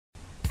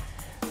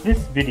This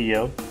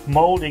video,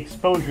 Mold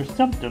Exposure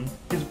Symptoms,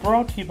 is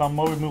brought to you by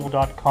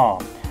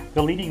moldremoval.com,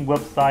 the leading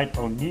website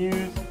on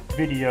news,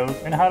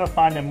 videos, and how to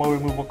find a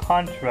mold removal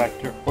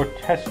contractor or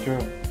tester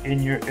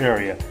in your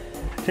area.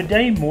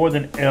 Today, more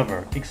than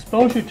ever,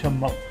 exposure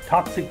to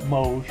toxic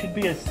mold should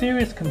be a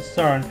serious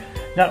concern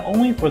not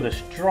only for the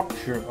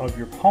structure of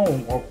your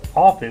home or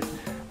office,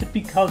 but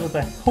because of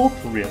the health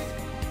risk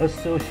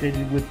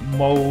associated with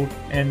mold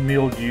and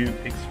mildew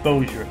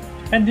exposure.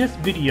 In this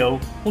video,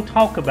 we'll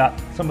talk about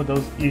some of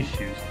those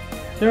issues.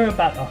 There are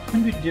about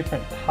 100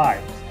 different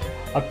types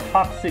of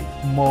toxic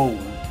mold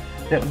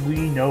that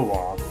we know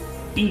of.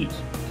 Each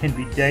can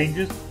be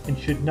dangerous and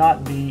should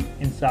not be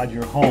inside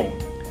your home.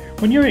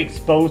 When you're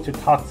exposed to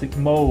toxic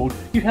mold,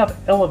 you have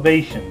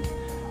elevations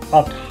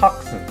of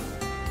toxins,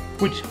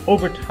 which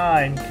over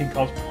time can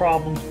cause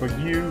problems for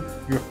you,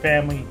 your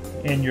family,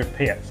 and your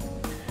pets.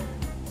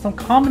 Some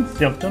common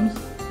symptoms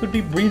would be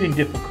breathing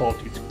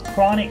difficulties,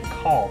 chronic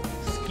cough,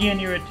 skin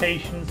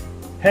irritations,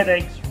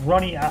 headaches,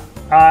 runny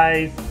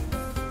eyes,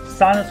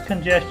 sinus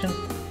congestion,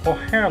 or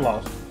hair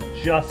loss,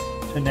 just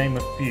to name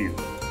a few.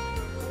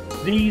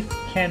 These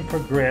can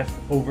progress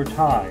over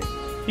time.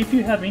 If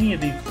you have any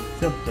of these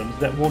symptoms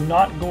that will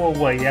not go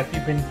away after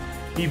you've been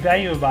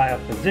evaluated by a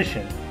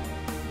physician,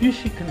 you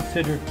should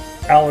consider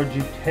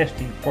allergy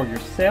testing for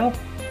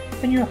yourself,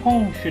 and your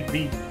home should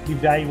be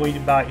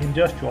evaluated by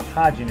industrial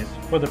hygienists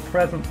for the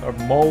presence of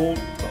mold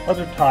or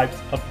other types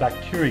of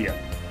bacteria.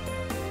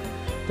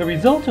 The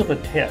results of the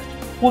test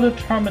will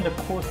determine the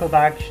course of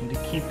action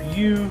to keep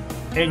you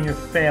and your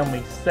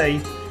family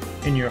safe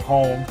in your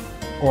home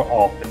or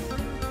office.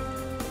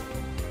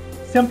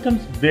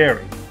 Symptoms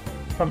vary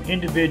from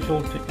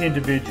individual to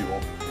individual,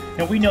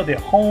 and we know that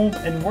home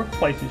and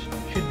workplaces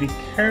should be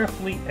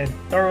carefully and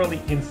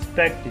thoroughly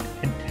inspected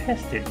and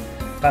tested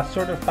by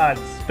certified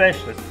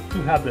specialists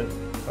who have the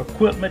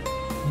equipment,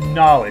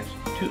 knowledge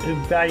to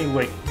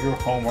evaluate your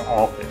home or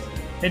office.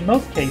 In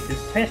most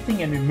cases,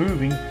 testing and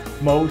removing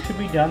mold should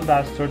be done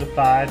by a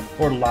certified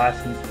or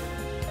licensed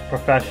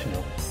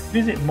professional.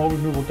 Visit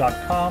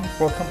moldremoval.com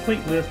for a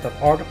complete list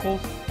of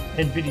articles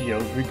and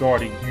videos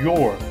regarding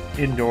your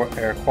indoor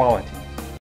air quality.